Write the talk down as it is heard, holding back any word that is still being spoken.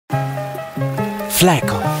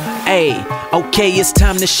Flackle. Ayy, okay, it's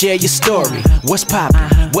time to share your story. What's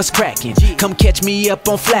poppin'? What's crackin'? Come catch me up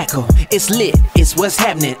on Flackle. It's lit, it's what's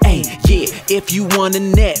happening. Ayy, yeah, if you wanna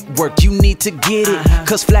network, you need to get it.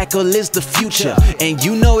 Cause Flackle is the future, and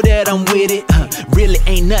you know that I'm with it. Really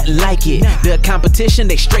ain't nothing like it. The competition,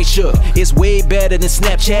 they straight shook. It's way better than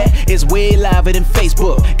Snapchat, it's way liver than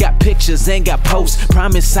Facebook. Got pictures and got posts,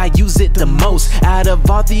 promise I use it the most. Out of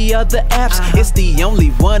all the other apps, it's the only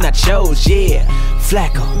one I chose, yeah.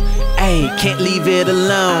 Flackle, ayy, can't leave it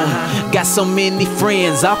alone. Got so many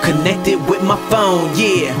friends, all connected with my phone,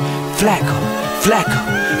 yeah. Flackle,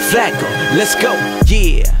 Flackle, Flackle, let's go,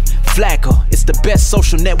 yeah. Flackle, it's the best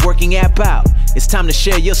social networking app out. It's time to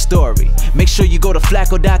share your story. Make sure you go to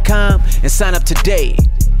flackle.com and sign up today.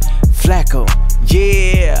 Flackle,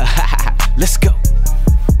 yeah, let's go.